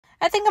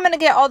I think I'm gonna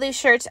get all these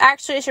shirts.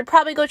 Actually, I should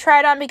probably go try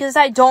it on because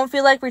I don't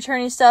feel like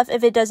returning stuff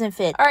if it doesn't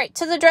fit. All right,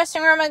 to the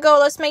dressing room I go.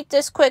 Let's make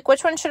this quick.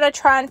 Which one should I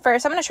try on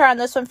first? I'm gonna try on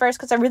this one first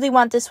because I really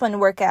want this one to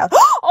work out.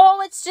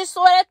 Oh, it's just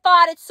what I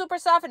thought. It's super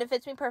soft and it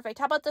fits me perfect.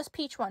 How about this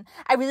peach one?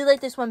 I really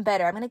like this one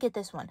better. I'm gonna get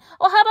this one.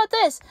 Oh, how about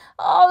this?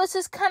 Oh, this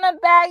is kind of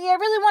baggy. I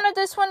really wanted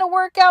this one to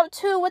work out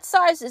too. What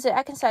size is it?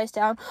 I can size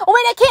down. Oh,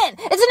 wait, I can't.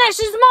 It's an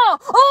extra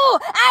small. Oh,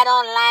 I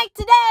don't like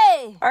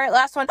today. All right,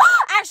 last one.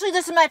 Actually,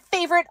 this is my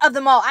favorite of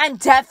them all. I'm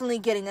definitely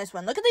getting this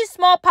one. Look at these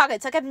small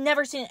pockets. Like, I've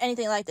never seen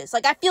anything like this.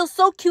 Like, I feel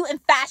so cute and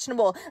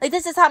fashionable. Like,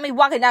 this is how me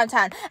walking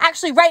downtown.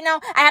 Actually, right now,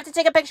 I have to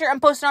take a picture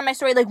and post it on my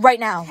story, like, right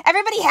now.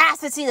 Everybody has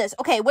to see this.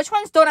 Okay, which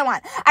ones don't I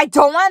want? I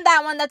don't want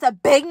that one. That's a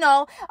big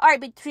no. All right,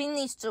 between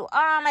these two.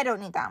 I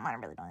don't need that one. I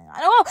really don't need that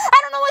one. Oh, I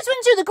don't know which one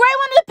to do. The gray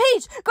one or the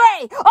peach?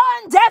 Gray.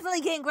 Oh, I'm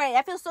definitely getting gray.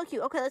 I feel so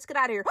cute. Okay, let's get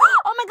out of here.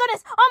 Oh, my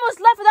goodness.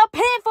 Almost left without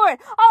paying for it.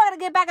 Oh, I gotta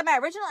get back in my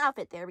original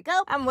outfit. There we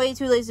go. I'm way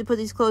too lazy to put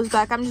these clothes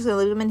back. I'm just gonna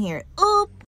leave them in here. Oop.